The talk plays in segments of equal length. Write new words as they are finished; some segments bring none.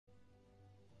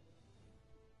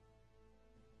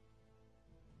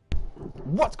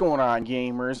What's going on,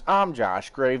 gamers? I'm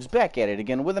Josh Graves, back at it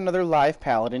again with another live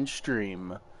Paladin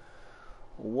stream.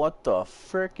 What the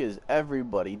frick is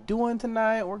everybody doing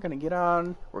tonight? We're gonna get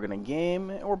on, we're gonna game,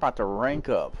 and we're about to rank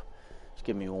up. Just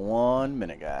give me 1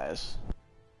 minute, guys.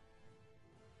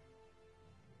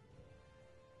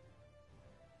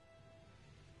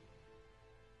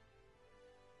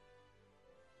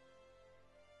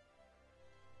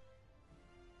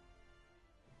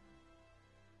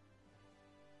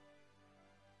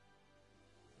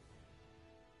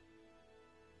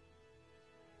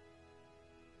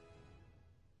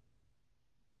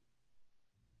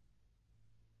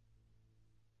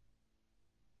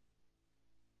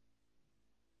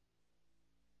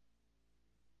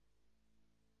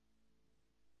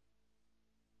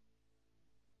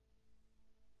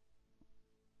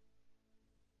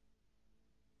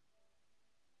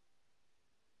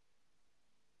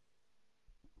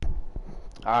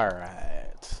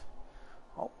 Alright.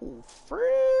 Oh,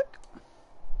 frick.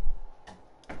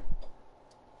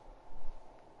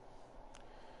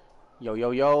 Yo, yo,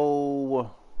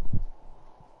 yo.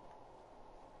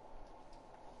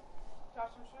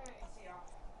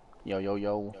 Yo, yo,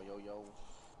 yo.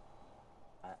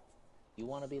 You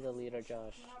want to be the leader,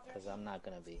 Josh? Because I'm not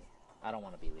going to be. I don't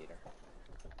want to be leader.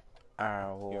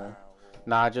 Well,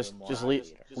 nah, just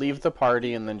leave the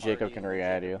party and then Jacob can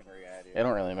re-add you. It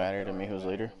don't really matter to me who's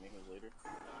leader.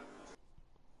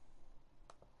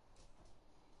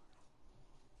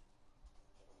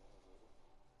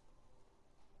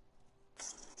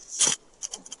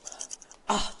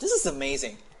 Ah, this is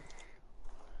amazing.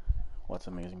 What's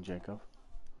amazing, Jacob?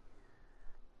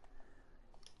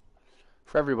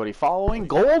 For everybody following,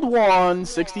 Gold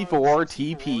 164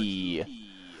 TP.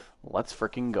 Let's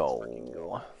freaking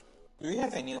go. Do we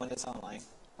have anyone that's online?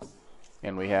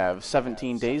 And we have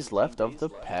 17 days left of the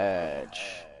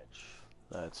patch.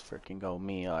 Let's freaking go.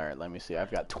 Me. Alright, let me see. I've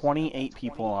got 28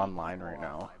 people online right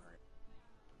now.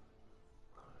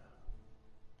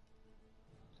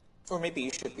 Or maybe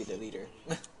you should be the leader.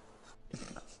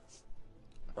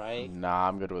 Right? Nah,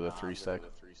 I'm good with a 3-stack.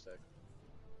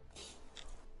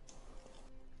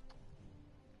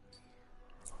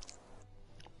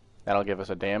 That'll give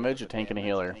us a damage, a tank, and a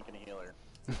healer.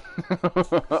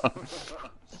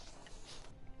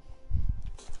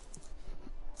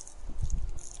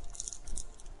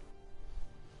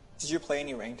 Did you play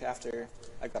any ranked after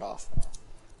I got off?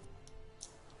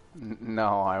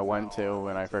 No, I went to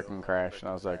and I freaking crashed, and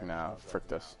I was like, nah, frick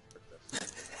this.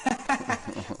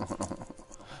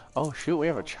 Oh shoot, we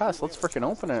have a chest. Let's freaking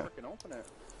open it.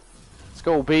 Let's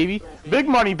go, baby. Big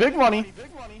money, big money.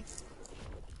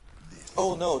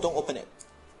 Oh no, don't open it.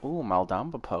 Ooh,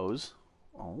 Maldamba pose.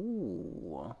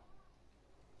 Oh.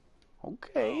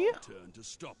 Okay. Turn to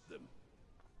stop them.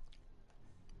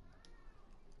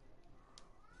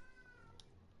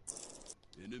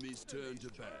 Enemies turn to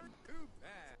ban.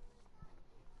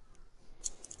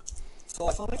 So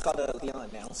I finally got a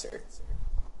Leon announcer.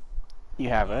 You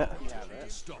have it.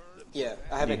 Yeah,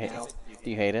 I have it now. Do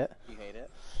you hate it?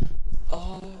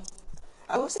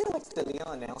 I would say like the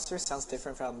Leon announcer sounds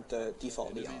different from the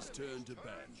default Leon. Turn to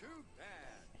ban.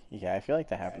 Yeah, I feel like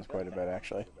that happens quite a bit,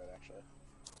 actually.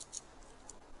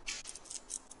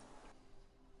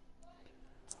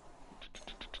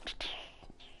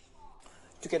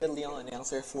 To get a Leon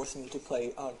announcer forced me to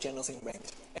play Genos in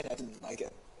ranked, and I didn't like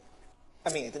it.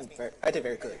 I mean, I did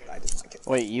very good, but I didn't like it.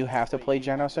 Wait, you have to play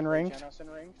Genos in ranked?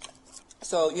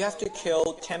 So you have to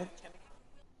kill 10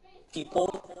 people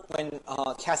when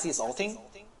Cassie is ulting.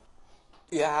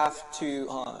 You have to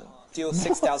deal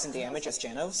 6,000 damage as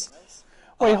Genos.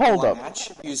 Wait, hold one up.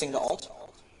 match using the ult.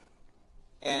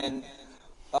 And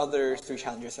other 3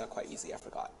 challenges are quite easy, I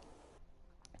forgot.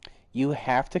 You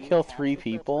have to kill 3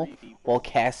 people while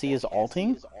Cassie is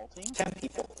ulting? 10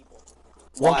 people.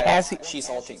 While While Cassie...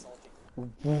 she's ulting.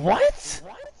 What?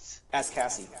 As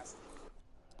Cassie.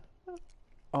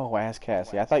 Oh, as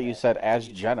Cassie. I thought you said as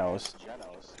Genos.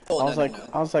 Oh, I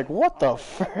was like, what the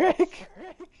frick?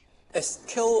 It's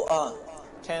kill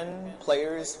 10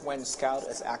 players when Scout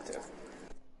is active.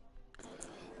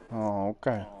 Oh,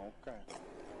 okay.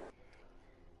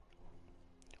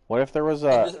 What if there was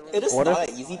a... It is what not if...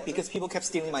 that easy because people kept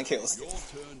stealing my kills. Your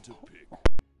turn to pick.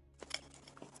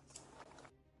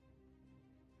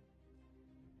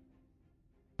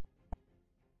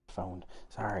 Phone.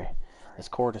 Sorry. This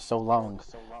cord is so long.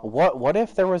 What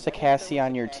if there was a Cassie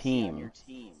on your team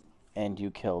and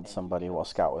you killed somebody while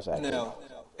Scout was active? No.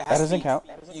 That doesn't count.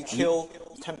 You kill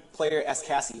 10 player as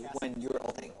Cassie when you're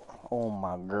ulting. Oh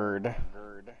my god.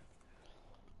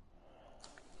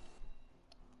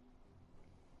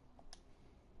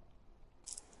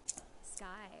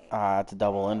 Sky. It's a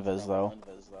double invis though.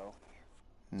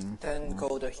 Then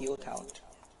go the heal talent.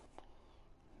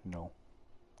 No.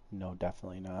 No,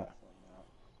 definitely not.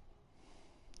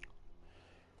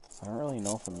 I don't really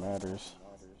know if it matters.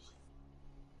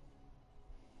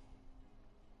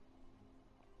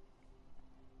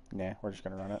 Nah, we're just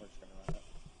gonna run it.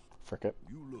 Frick it.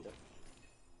 You look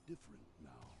different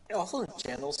now. And also, the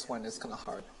Genos one is kind of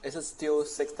hard. It says deal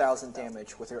 6,000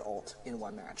 damage with your ult in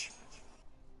one match.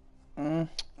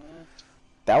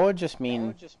 That would just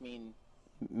mean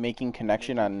making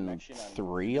connection on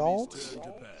 3 ults? Turn to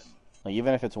ban. Like,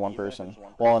 even if it's one person.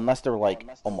 Well, unless they're like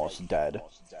almost dead.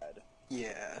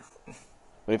 Yeah.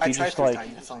 But if I you tried just first like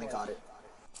time, I finally got it.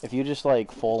 if you just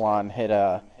like full on hit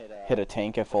a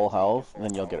tank at full health,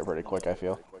 then you'll get it pretty quick, I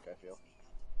feel.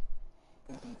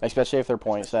 Especially if they're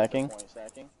point stacking.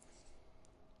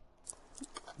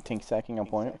 Tank stacking on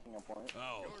point.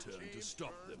 Our turn to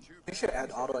stop them. You should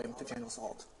add auto aim to Genos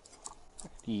ult.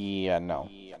 Yeah, no.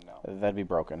 That'd be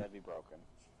broken.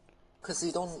 Because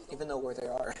you don't even know where they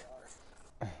are.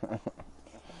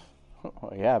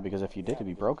 Well, yeah, because if you did, it'd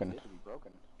be broken.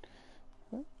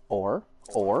 Or,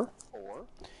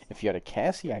 if you had a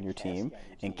Cassie on your team,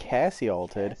 and Cassie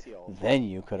ulted, then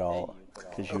you could ult,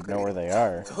 because you'd know where they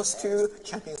are. Those two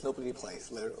champions nobody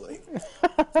plays, literally.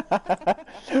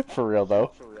 For real,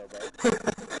 though.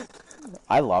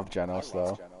 I love Genos,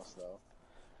 though.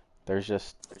 There's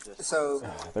just So,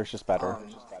 better.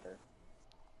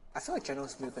 I feel like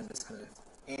Genos movement is kind of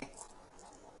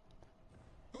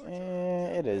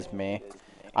It is me.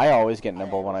 I always get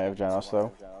nimble when I have Genos,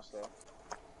 though.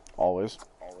 Always.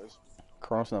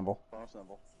 Chronos nimble.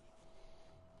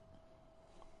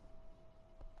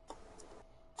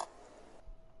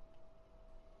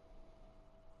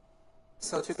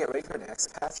 So to get ready for the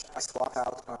next patch, I swap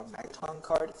out Magton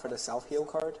card for the self-heal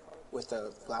card with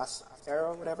the blast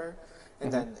arrow, whatever.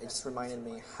 And then it just reminded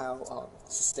me how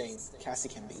sustained Cassie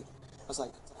can be. I was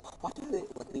like, why did they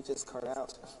leave this card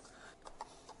out?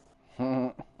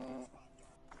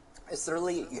 It's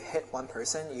literally, you hit one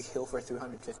person, you heal for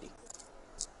 350.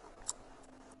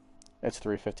 It's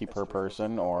 350 per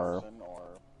person, or...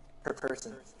 Per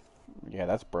person. Yeah,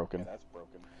 that's broken.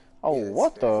 Oh, Yeah, it's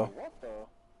what the...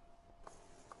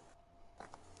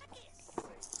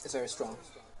 It's very strong.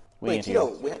 We Wait, need Tito,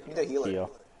 heal. we need a healer.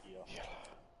 Heal.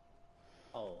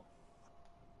 Oh.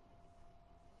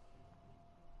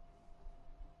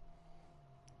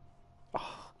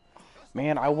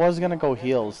 Man, I was gonna go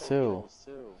heals, too.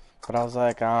 But I was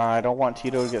like, I don't want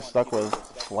Tito to get stuck with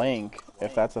flank,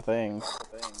 if that's a thing.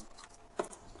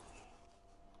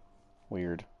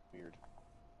 Weird.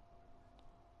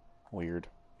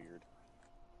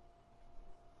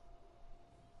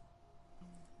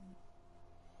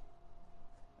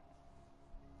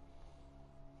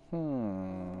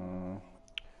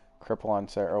 Cripple on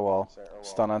Sarah, well,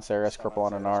 stun on Sarah's, cripple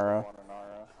on Anara.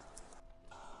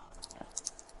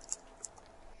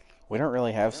 We don't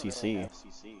really have CC.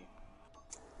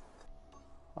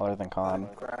 Other than Khan.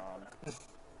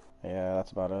 Yeah,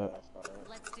 that's about it.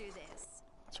 Let's do this.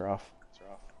 It's rough.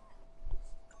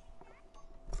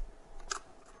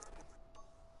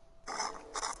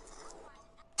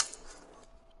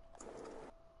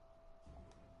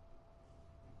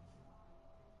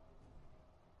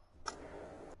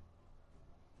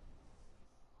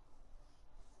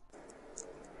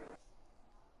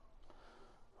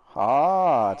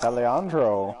 Ah, it's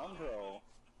Alejandro.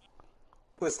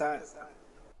 Who is that?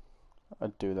 A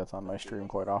dude that's on my stream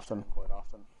quite often.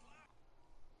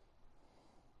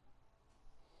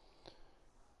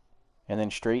 And then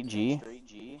Straight G.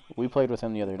 We played with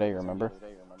him the other day, remember?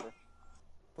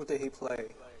 Who did he play?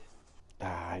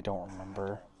 I don't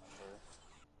remember.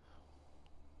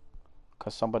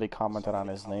 Because somebody commented on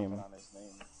his name.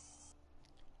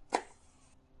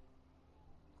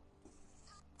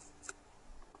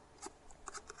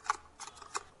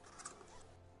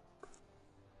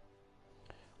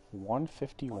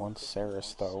 $151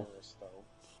 Saris, though.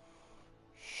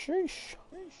 Sheesh.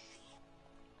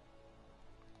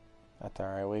 That's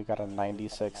alright, we got a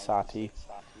 96 Sati.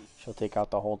 She'll take out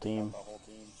the whole team.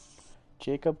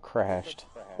 Jacob crashed.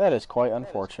 That is quite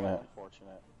unfortunate.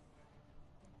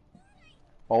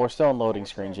 Well, we're still in loading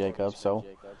screen, Jacob, so...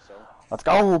 Let's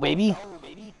go, baby!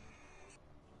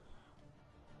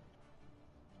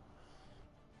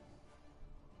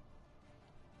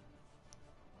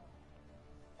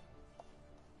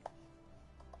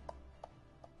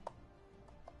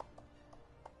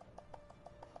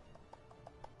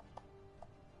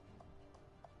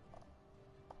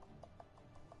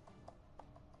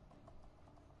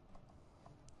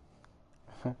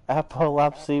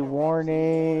 Epilepsy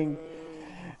warning!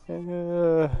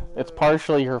 It's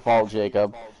partially your fault,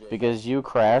 Jacob, because you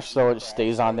crashed, so it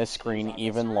stays on this screen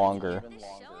even longer. This show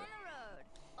on the road.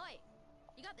 Oi,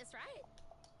 you got this right.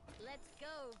 Let's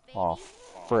go, baby. Oh,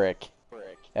 frick.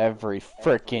 Every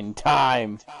frickin'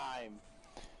 time.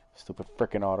 Stupid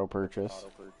frickin' auto purchase.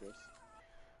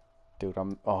 Dude,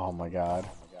 oh my god.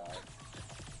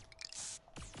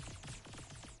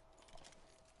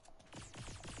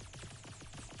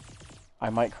 I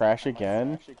might crash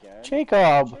again.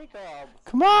 Jacob!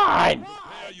 Come on!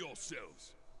 Prepare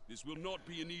yourselves. This will not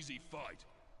be an easy fight.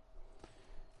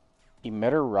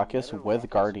 Emitter Ruckus with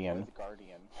Guardian.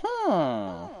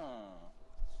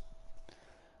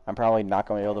 I'm probably not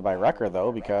going to be able to buy Wrecker,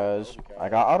 though, because I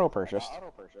got auto-purchased.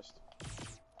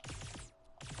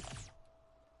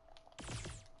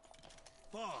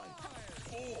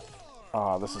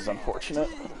 Oh, this is unfortunate.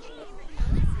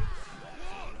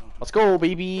 Let's go,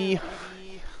 baby!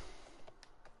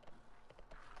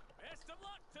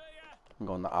 I'm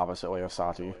going the opposite way of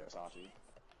Sati.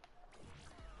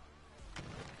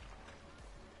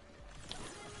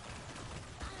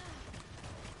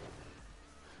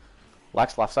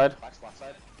 Lex, left side.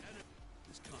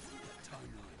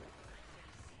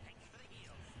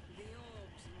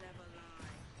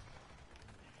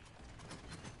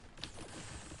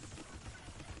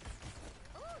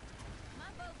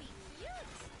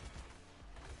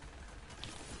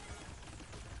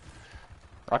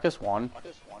 Ruckus won.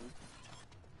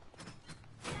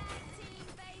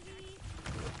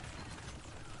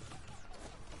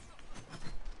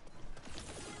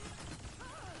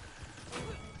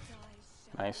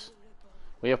 Nice.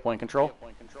 We have point control.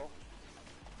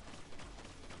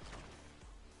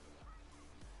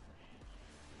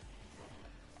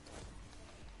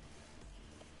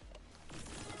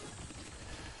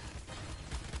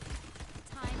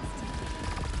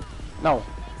 No.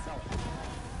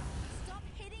 Stop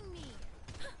hitting me.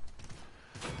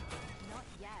 Not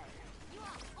yet. You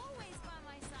are always by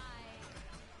my side.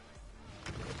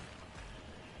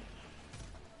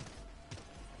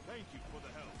 Thank you for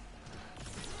the help.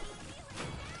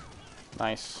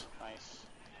 Nice.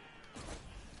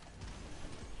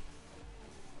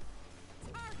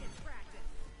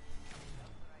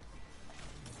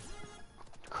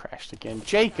 Crashed again.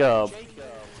 Jacob!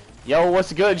 Yo,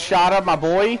 what's good? Shot up, my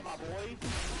boy?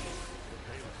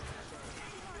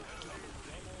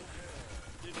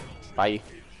 Bye.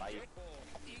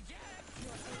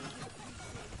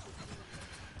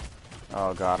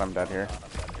 Oh god, I'm dead here.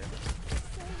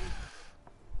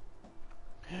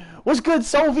 What's good,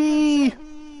 Sophie?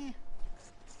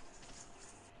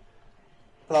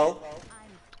 Hello?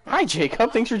 Hi,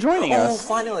 Jacob. Thanks for joining Oh, us.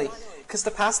 finally! Because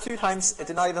the past 2 times, it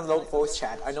did not even load voice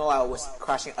chat. I know I was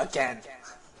crashing again.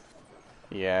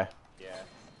 Yeah.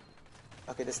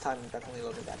 Okay, this time definitely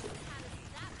loaded that.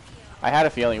 I had a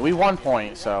feeling. We won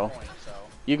point, so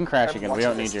you can crash again. We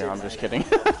don't need you. I'm just kidding.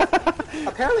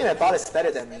 Apparently my bot is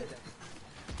better than me.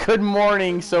 Good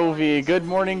morning, Sophie. Good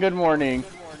morning, good morning.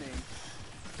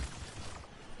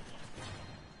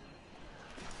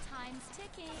 Time's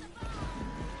ticking.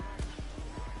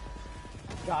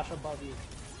 Josh above you.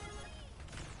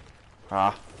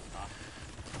 Ah.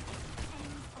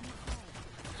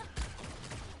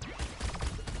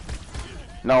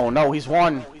 No, he's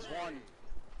won.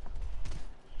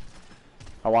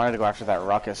 I wanted to go after that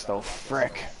Ruckus, though.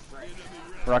 Frick.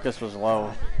 Ruckus was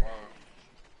low.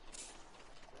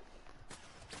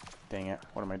 Dang it.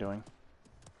 What am I doing?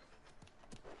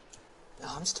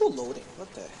 Oh, I'm still loading.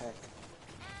 What the heck?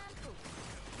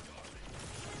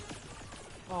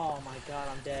 Oh my god,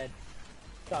 I'm dead.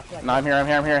 Josh, No, I'm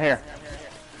here.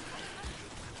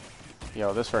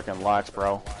 Yo, this frickin' locks,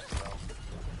 bro.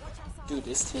 Dude,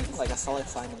 it's taking like a solid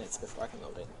 5 minutes before I can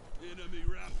load it. Enemy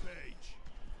rampage.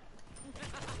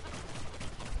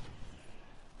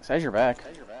 Says you're back.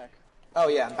 Oh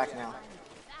yeah, I'm back now.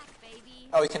 Back, baby.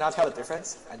 Oh, you cannot tell the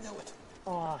difference? I know it.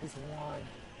 Oh, he's won.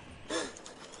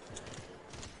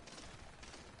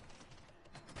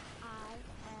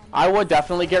 I would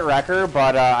definitely get Wrecker,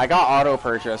 but I got auto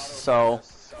purchased, so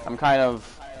I'm kind of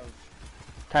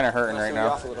hurting right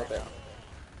now. Off a little bit.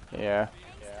 Yeah.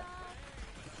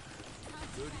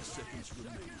 30 seconds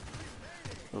remaining.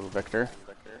 Ooh, Victor.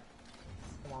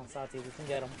 Come on, Sati, we can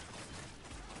get him.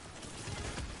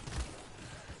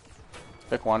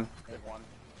 Pick one.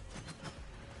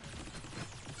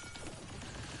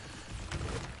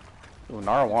 Ooh,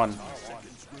 Nara won.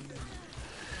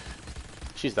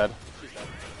 She's dead.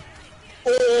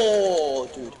 Oh,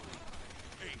 dude.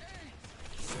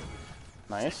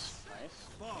 Nice.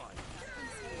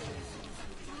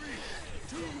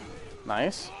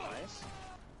 Nice.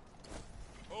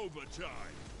 Overtime.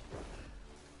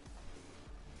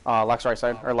 Lex right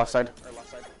side, or left side. Yeah.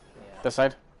 This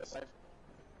side. Behind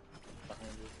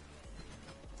you.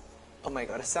 Oh my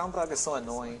god, the sound bug is so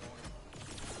annoying.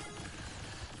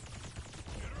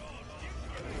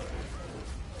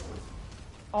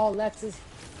 Oh, Lex is.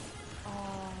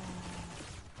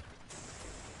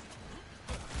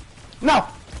 No!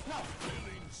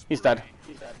 He's dead.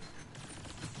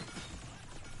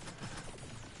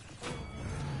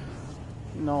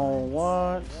 No,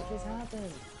 what? What just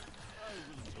happened?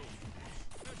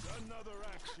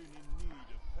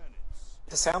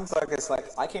 The sound bug is like,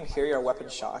 I can hear your weapon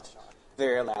shot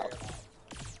very loud.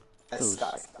 As Who's?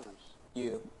 Sky.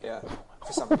 You, yeah.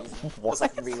 For some reason. It's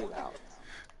like really loud.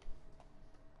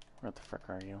 Where the frick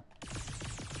are you?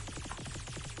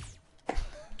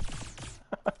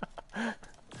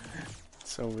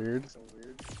 So weird.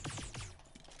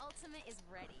 Ultimate is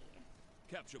ready.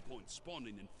 Capture point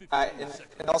spawning in 15 And,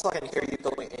 seconds. and also I can hear you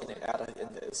going in and out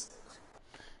in this.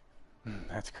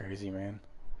 That's crazy, man.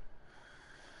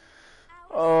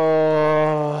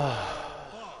 Oh.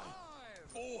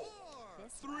 5, 4,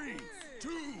 3, 2,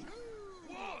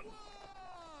 1.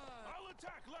 I'll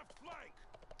attack left flank.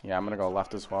 Yeah, I'm gonna go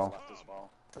left as well.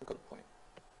 A good point.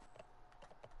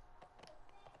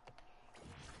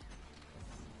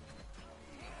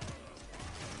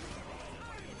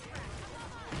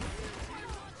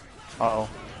 Uh-oh.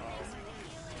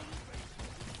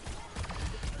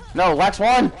 No, Lex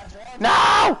won!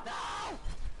 No!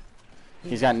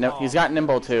 He's got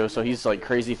Nimble too, so he's like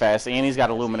crazy fast, and he's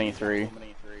got Illuminate 3.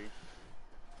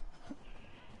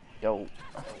 Yo.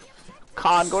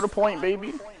 Khan, go to point,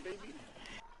 baby.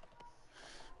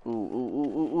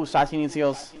 Ooh, Sati needs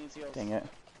heals. Dang it.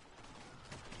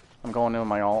 I'm going in with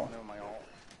my ult.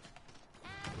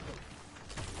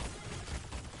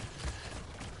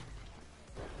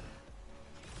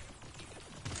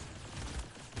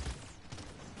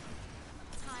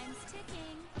 Time's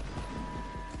ticking.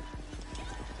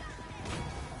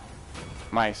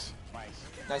 Nice.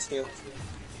 Nice heal.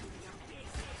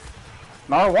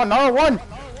 Another one, another one!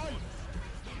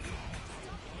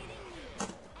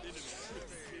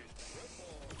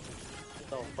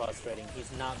 So frustrating.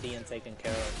 He's not being taken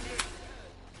care of.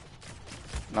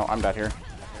 No, I'm dead here.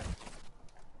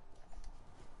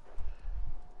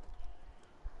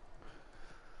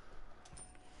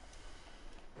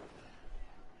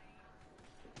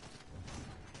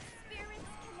 Spirits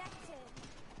connected.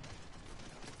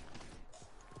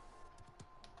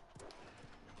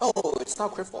 Oh, it's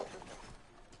not crippled.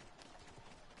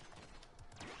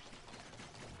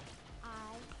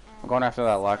 I'm going after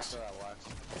that Lex.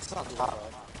 It's not top.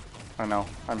 I know,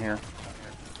 I'm here.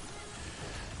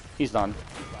 He's done.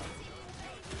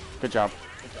 Good job.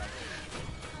 Can't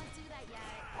do that yet.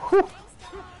 Whew.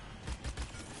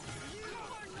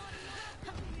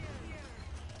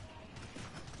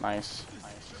 Nice.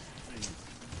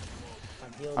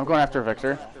 I'm going after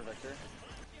Victor.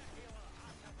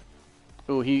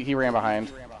 Ooh, he ran behind.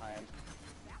 How does that feel?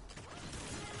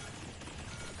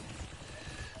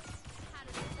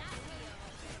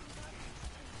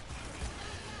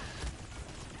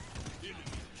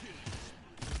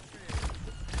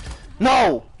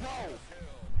 No!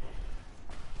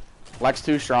 Lex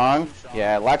too strong?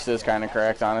 Yeah, Lex is kind of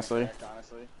correct, honestly. Is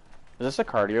this a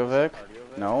cardio Vic?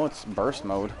 No, it's burst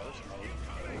mode.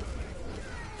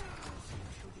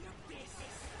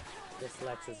 This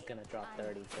Lex is gonna drop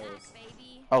 30 kills.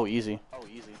 Baby. Oh, easy. Check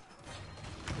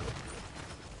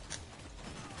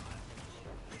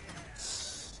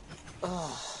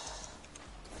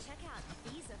out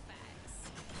these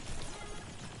effects.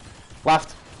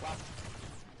 Left.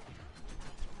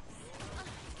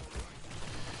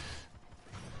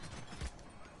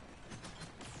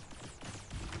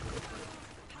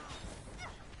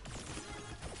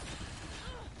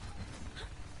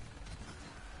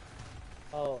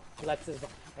 Oh, Lex is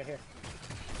right here.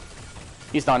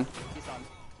 He's done.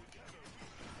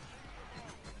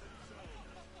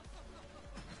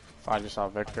 I just saw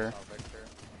Victor.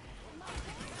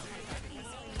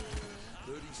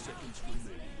 30 seconds remaining.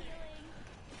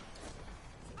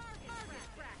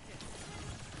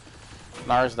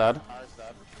 Nara's dead.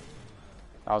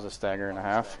 That was a stagger and a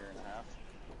half.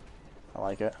 I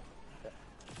like it.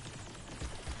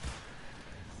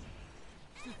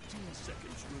 15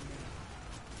 seconds remaining.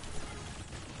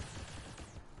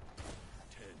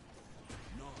 10,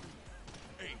 9,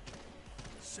 8,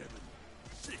 7,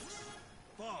 6,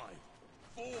 5,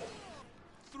 4,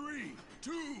 3,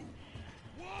 2,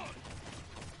 1.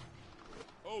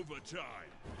 Overtime.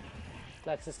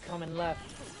 Lex is coming left.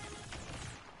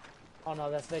 Oh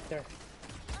no, that's Victor.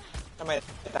 I might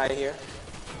die here.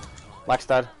 Lex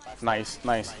dead. Nice,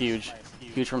 nice, huge.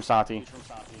 Huge from Sati.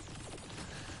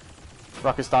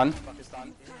 Ruck is done.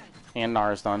 And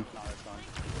Nar is done.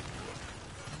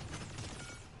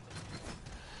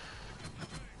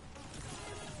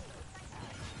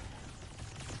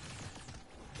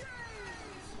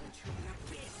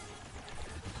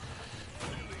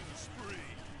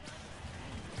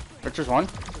 Richard's one.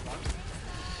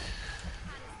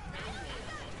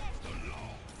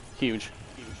 Huge.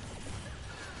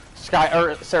 Sky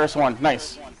or Saris one.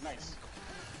 Nice.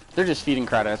 They're just feeding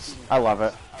credits. I love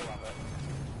it.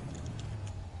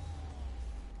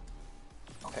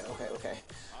 Okay.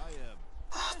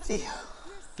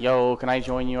 Yo, can I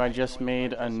join you? I just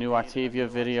made a new Octavia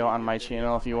video on my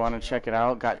channel if you want to check it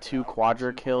out. Got 2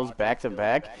 quadra kills back to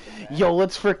back. Yo,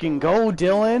 let's freaking go,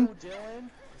 Dylan.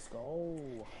 Let's go.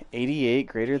 88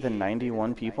 greater than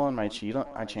 91 people on my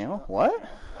channel? What?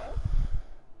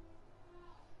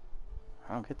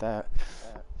 I don't get that.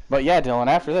 But yeah, Dylan,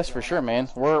 after this for sure, man.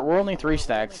 We're only 3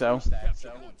 stacks, so.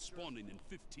 Spawning in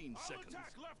 15 seconds.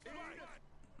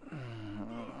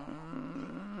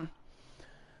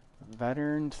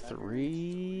 Veteran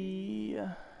 3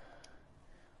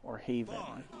 or Haven.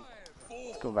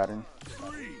 Let's go veteran.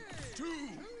 3, 2,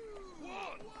 1.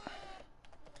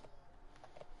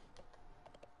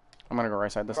 I'm gonna go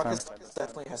right side this time. Ruckus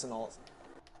definitely has an ult.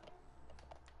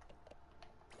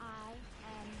 I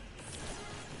am.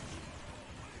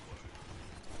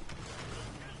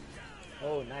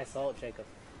 Oh, nice ult, Jacob.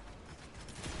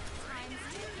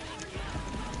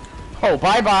 Oh,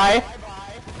 bye-bye.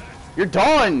 You're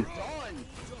done.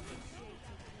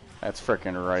 That's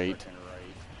freaking right.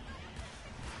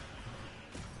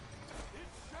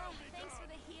 Thanks for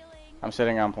the healing. I'm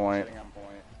sitting on point.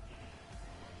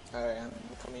 Alright, I'm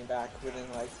coming back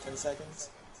within like 10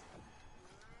 seconds.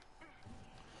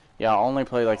 Yeah, I'll only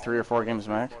play like 3 or 4 games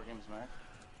max.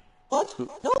 What?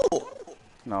 No!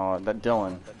 No, that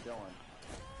Dylan.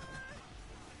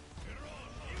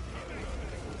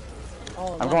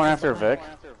 Oh, I'm going after Vic.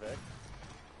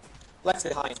 Lex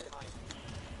behind.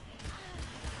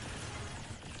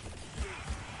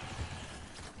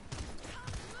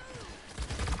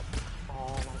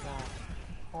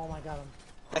 Oh my god.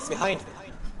 Lex behind.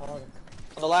 Oh,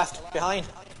 On the left. Behind.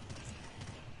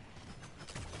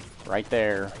 Right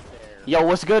there. Yo,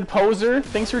 what's good, poser?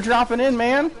 Thanks for dropping in,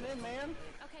 man.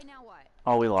 Okay, now what?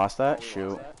 Oh, we lost that?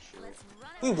 Shoot. Let's run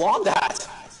it. We won that!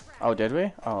 Oh, did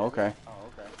we? Oh, okay.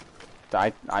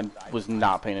 I was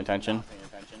not paying attention.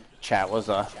 Chat was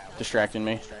distracting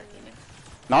me.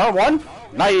 Another one?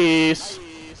 Nice!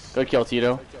 Good kill,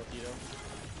 Tito.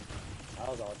 that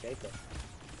was all Jacob.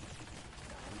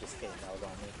 No, I'm just kidding, that was all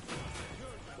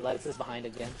me. Lex is behind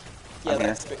again. Yeah, I'm here.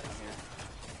 Lex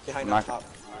behind I'm on not- top.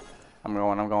 I'm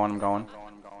going.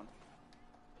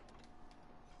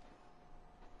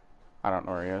 I don't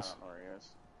know where he is.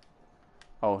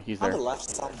 Oh, he's On there. the left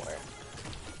somewhere.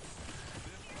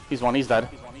 He's dead.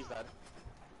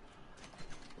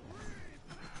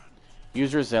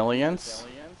 Use resilience.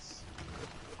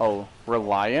 Oh,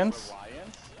 reliance?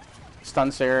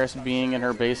 Stun Saris being in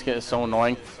her base kit is so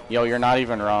annoying. Yo, you're not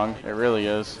even wrong. It really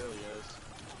is.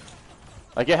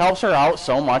 Like, it helps her out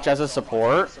so much as a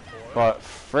support, but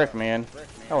frick, man.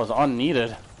 That was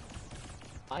unneeded.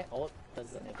 My ult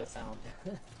doesn't make a sound.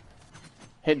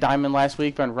 Hit Diamond last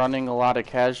week, been running a lot of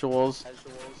casuals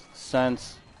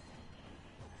since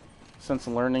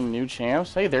learning new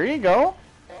champs. Hey, there you go.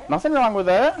 Nothing wrong with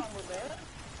that.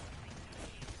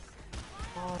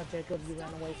 Oh, Jacob, you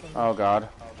ran away from me. Oh, God.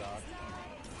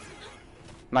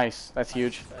 Nice. That's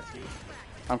huge.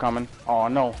 I'm coming. Oh,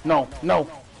 no.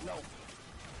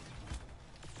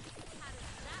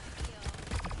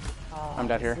 Oh, I'm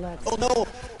dead here. Lex. Oh no!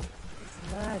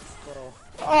 Lex, bro.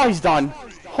 Oh, he's done.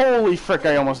 Holy frick,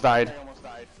 I almost died.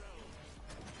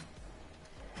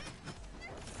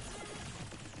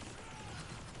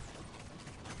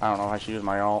 I don't know if I should use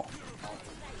my ult.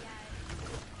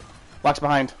 Lex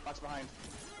behind.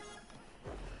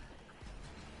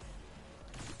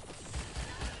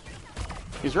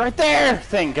 He's right there!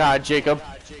 Thank God, Jacob.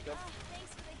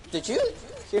 Did you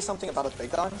hear something about the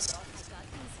big guns?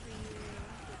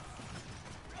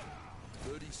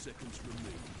 30 seconds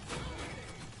remaining.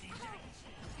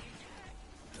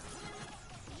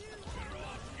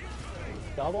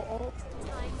 Double ult?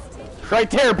 Right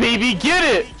there, baby! Get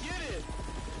it!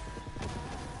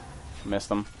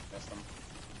 Missed him.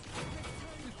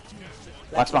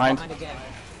 Lex behind. again.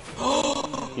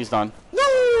 He's done.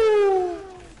 No!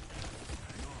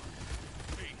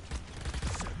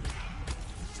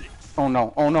 Oh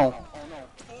no, oh no.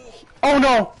 Oh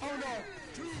no!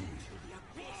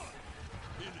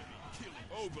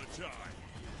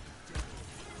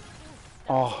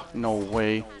 Oh, no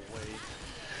way.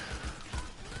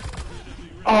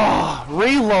 Oh,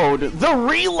 reload! The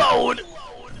reload!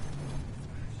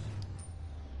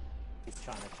 He's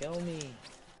trying to kill me.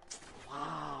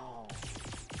 Wow.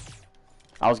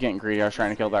 I was getting greedy. I was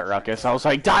trying to kill that Ruckus. I was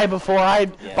like, die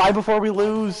before we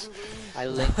lose. I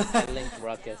linked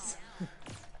Ruckus.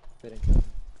 Couldn't kill him.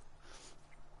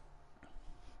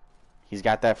 He's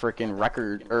got that freaking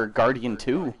record or Guardian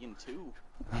 2.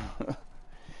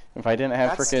 If I didn't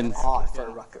have That's freaking odd for a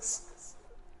Ruckus.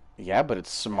 yeah, but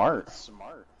it's smart.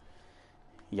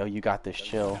 Yo, you got this.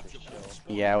 Chill.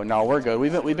 Yeah, no, we're good.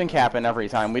 We've been capping every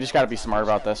time. We just got to be smart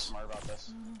about this.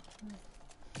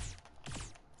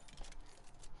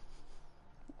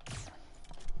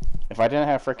 If I didn't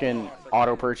have freaking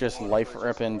auto purchase, life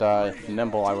rip, and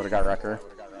nimble, I would have got Wrecker.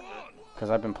 Because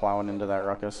I've been plowing into that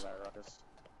Ruckus.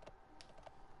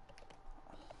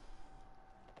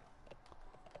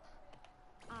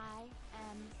 I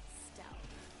am stealth.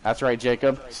 That's right,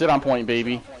 Jacob. Sit on point,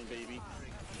 baby.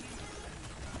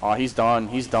 Oh, he's done.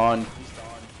 He's done.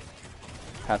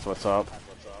 That's what's up.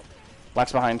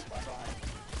 Lex behind.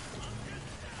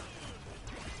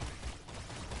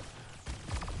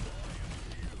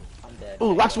 I'm dead.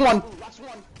 Ooh, Lex one.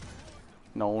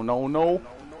 No, no, no.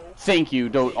 Thank you.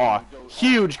 Aw,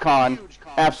 huge con.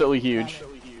 Absolutely huge.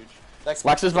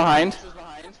 Lex is behind. Check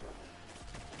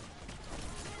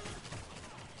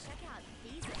out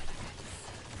these.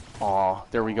 Aw,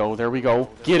 there we go. There we go.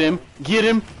 Get him. Get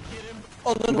him.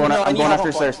 Oh, no, I'm no, going, no, I'm I going need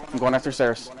after help. stairs. I'm going after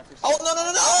stairs. Oh, no, no,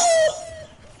 no, no!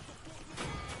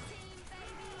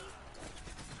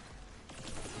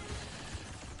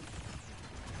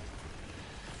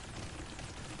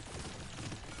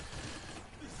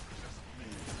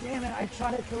 Damn it, I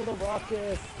tried to kill the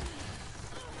Ruckus.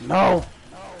 No.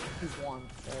 He's one.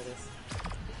 There it is.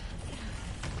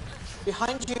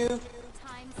 Behind you.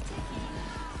 Time's ticking.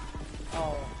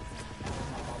 Oh.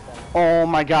 Oh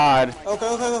my God. Okay,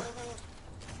 okay, okay.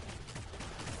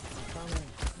 I'm coming.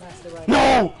 Master right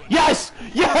No. Yes.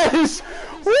 Yes.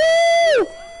 Woo.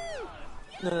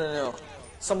 No, no, no.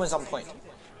 Someone's on point.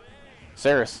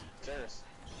 Saris.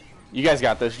 You guys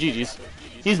got this. GG's.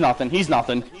 He's nothing. He's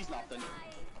nothing.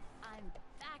 I'm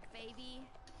back, baby.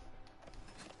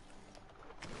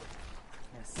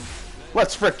 Yes.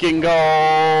 Let's frickin'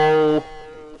 go.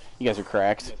 You guys are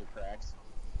cracked.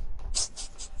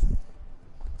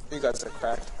 You guys are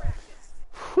cracked.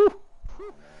 Whew.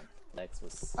 Lex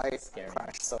was I scary.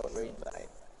 crashed so really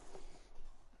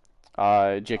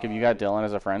bad. Jacob, you got Dylan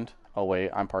as a friend? Oh wait,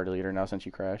 I'm party leader now since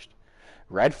you crashed.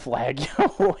 Red flag.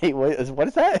 Wait, what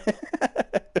is that?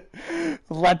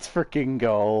 Let's frickin'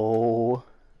 go.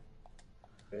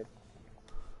 Good.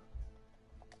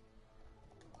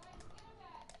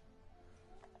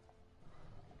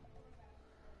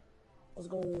 Let's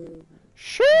go.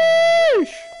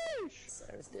 Sheesh.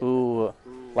 Cyrus did. Ooh,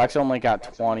 Lex only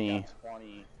got 20,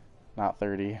 not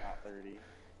 30.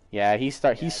 Yeah, he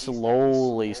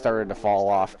slowly started to fall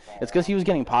off. It's because he was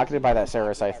getting pocketed by that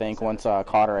Saris, I think, once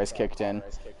Cauterize kicked in.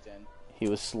 He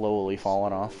was slowly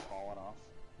falling off.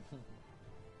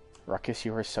 Ruckus,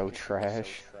 you are so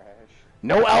trash.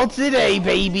 No L today,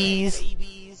 babies!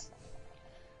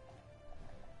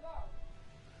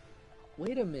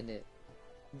 Wait a minute.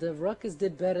 The Ruckus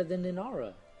did better than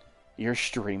Inara. Your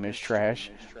stream is trash,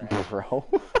 bro.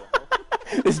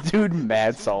 This dude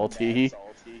mad salty.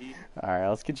 Alright,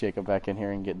 let's get Jacob back in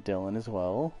here and get Dylan as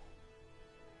well.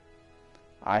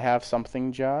 I have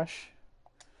something, Josh.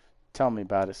 Tell me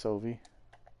about it, Sovi.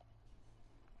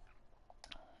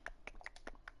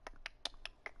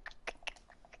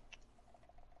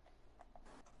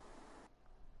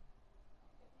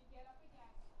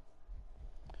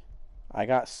 I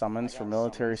got summons for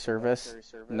military service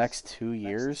next 2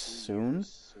 years soon.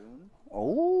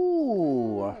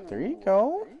 Oh, there you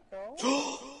go.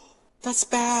 That's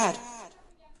bad.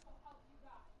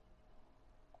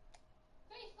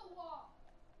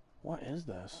 What is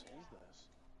this?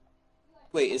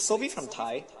 Wait, is Sylvie from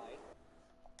Thai?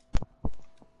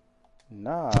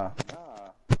 Nah.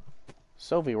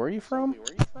 Sovi, where are you from?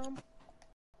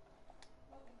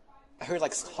 I heard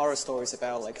like horror stories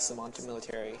about like Samantu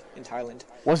military in Thailand.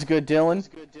 What's good, Dylan?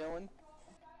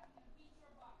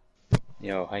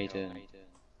 Yo, how you doing?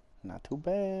 Not too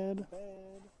bad.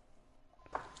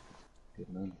 Good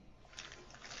man.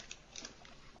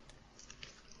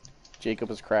 Jacob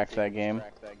has cracked that game.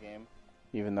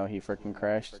 Even though he freaking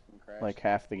crashed like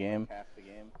half the game.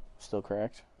 Still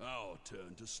cracked. Our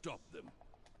turn to stop them.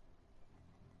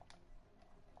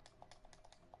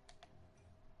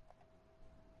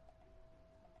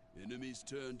 Enemy's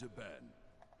turn to ban.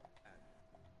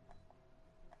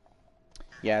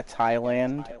 Yeah,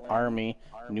 Thailand Army,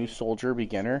 new soldier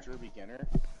beginner.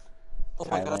 Oh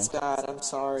my god, Thailand. Dad, I'm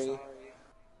sorry.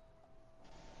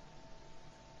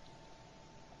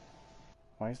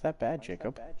 Why is that bad,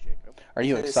 Jacob? Are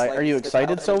you Because, excited? Are you the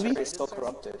excited, military Sovi? is still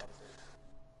corrupted.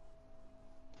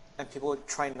 And people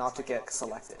try not to get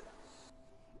selected.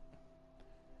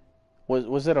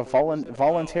 Was it a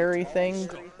voluntary thing?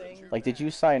 Like, did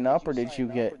you sign up or did you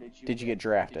get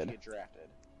drafted?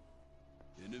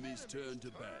 Enemies turn to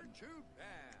ban.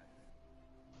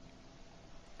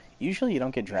 Usually you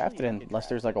don't get drafted unless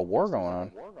there's like a war going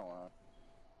on.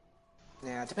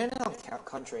 Yeah, depending on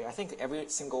country, I think every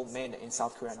single man in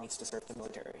South Korea needs to serve the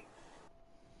military.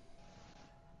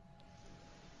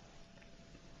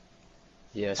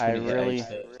 Yeah, it's I when you hit really, age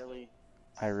 30.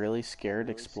 I really scared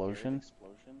explosion.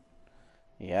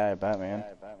 Yeah, I bet, man.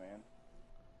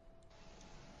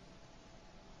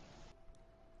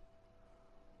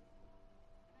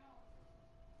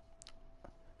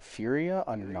 Furia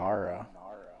Anara.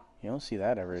 You don't see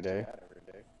that every day.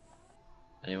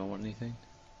 Anyone want anything?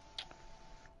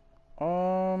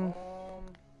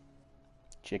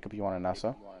 Jacob, you want a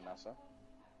NASA?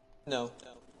 No.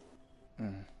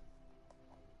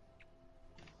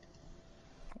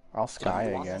 I'll sky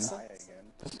You want again.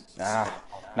 Nessa?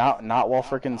 Not while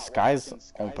frickin'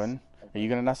 sky's open. Are you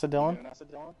gonna NASA, Dylan?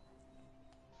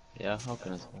 Yeah, how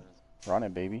can I say? Run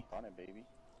it, baby.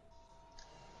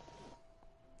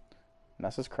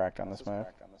 NESA's cracked on this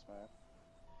map.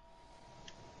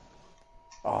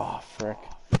 Oh, frick.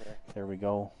 There we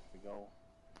go.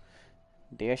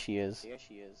 There she is.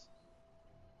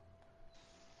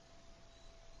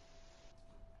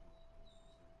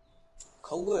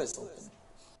 Koga is open.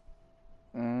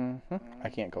 I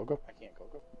can't go.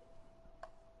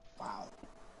 Wow.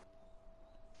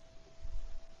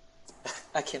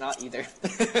 I cannot either.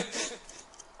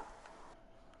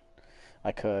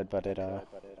 I could, but it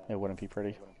wouldn't be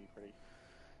pretty.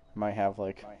 Might have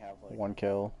like 1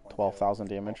 kill, 12,000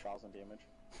 damage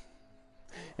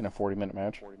in a 40-minute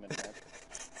match.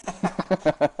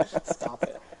 Stop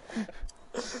it.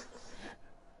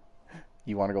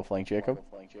 You want to go flank Jacob?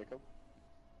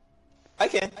 I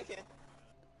can.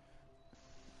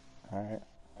 Alright.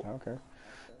 I don't care.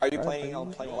 Are you playing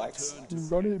on playing Lex?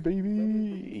 Run it,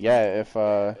 baby! Yeah,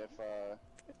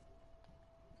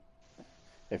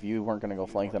 if you weren't gonna go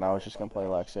flank, then I was just gonna play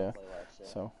Lex, yeah.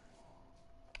 So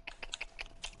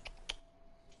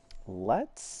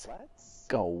let's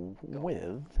go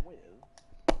with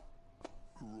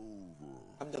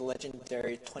I'm the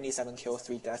legendary 27 kill,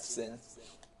 3 deaths in.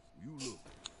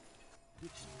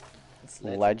 It's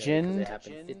Legend? 'cause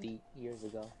it happened 50 years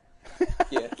ago.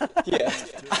 Yeah.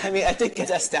 I mean, I did get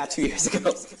that stat 2 years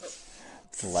ago.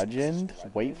 Legend.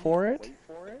 Wait for it.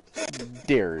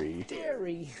 Dairy.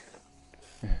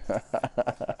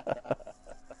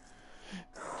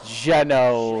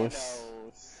 Genos.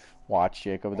 Watch,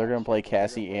 Jacob. They're gonna play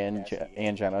Cassie and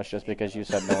Genos just because you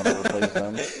said no one ever plays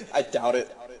them. I doubt it.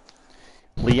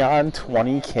 Leon,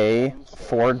 20k,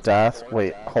 4 deaths.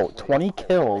 Wait, hold. 20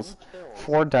 kills,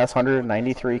 4 deaths,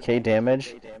 193k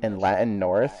damage in Latin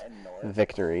North.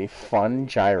 Victory. Fun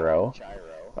gyro.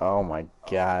 Oh my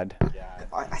god.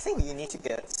 I think you need to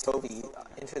get Sobi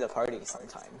into the party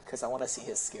sometime, because I want to see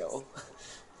his skill.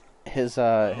 His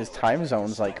time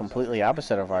zone's like completely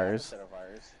opposite of ours.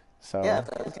 So Yeah,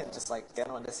 but we can just like get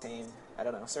on the same, I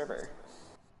don't know, server.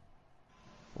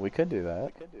 we could do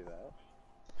that.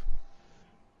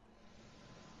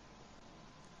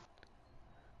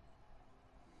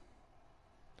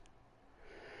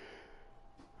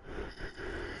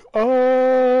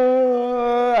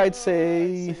 I'd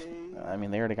say. I mean,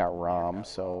 they already got Rom,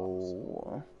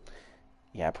 so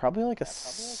yeah, probably like a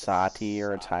Sati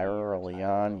or a Tyra or a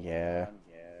Leon. Yeah.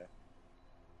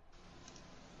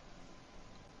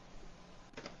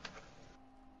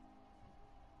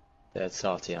 Yeah, it's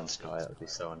Sati and Sky, that would be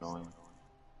so annoying.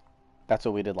 That's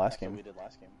what we did last game.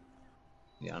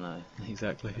 Yeah, I know,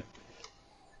 exactly.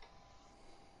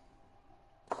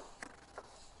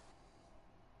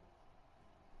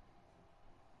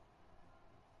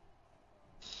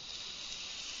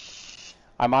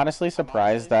 I'm honestly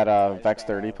surprised that Vex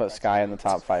 30 put Sky in the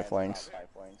top 5 flanks.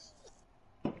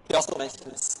 He also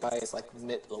mentioned Sky is like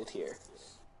mid-low tier.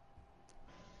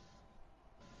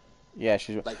 Yeah,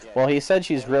 well, he said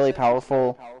she's really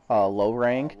powerful low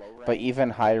rank, but even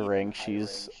high rank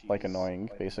she's like annoying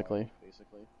basically.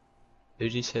 Who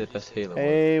did you say the best healer was?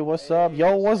 Hey, what's up?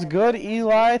 Yo, what's good,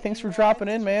 Eli? Thanks for dropping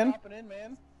in, man.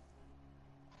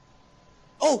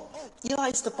 Oh!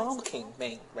 Eli's the Bomb King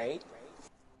main, right?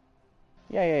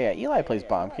 Yeah. Eli plays Oh, yeah.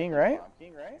 Bomb King, right? Bomb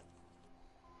King, right?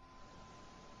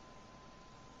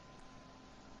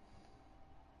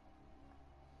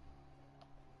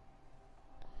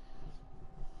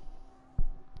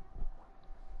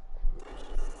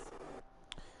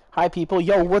 Hi, people.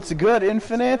 Yo, what's good,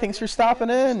 Infinite? Thanks for stopping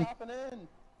in.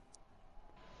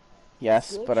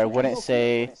 Yes, but I wouldn't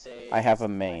say I have a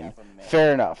main.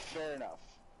 Fair enough.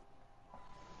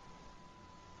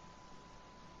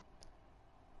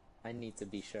 I need to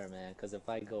be sure, man, because if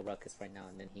I go Ruckus right now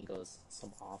and then he goes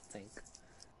some off tank.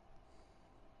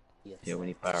 Yes. Yeah, when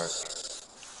he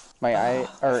barracks. My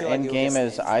feel like end you game would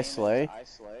is just I slay.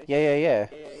 Yeah.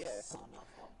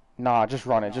 Nah, just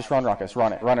run it. Just run Ruckus.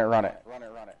 Run it.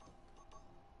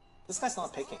 This guy's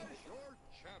not picking.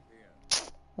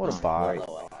 What a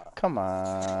bot. Come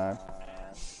on.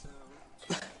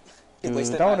 He Dude,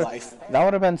 wasted my life. that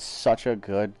would have been such a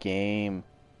good game.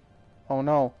 Oh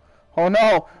no. Oh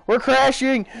no! We're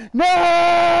crashing! No!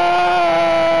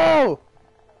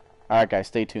 Alright guys,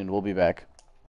 stay tuned. We'll be back.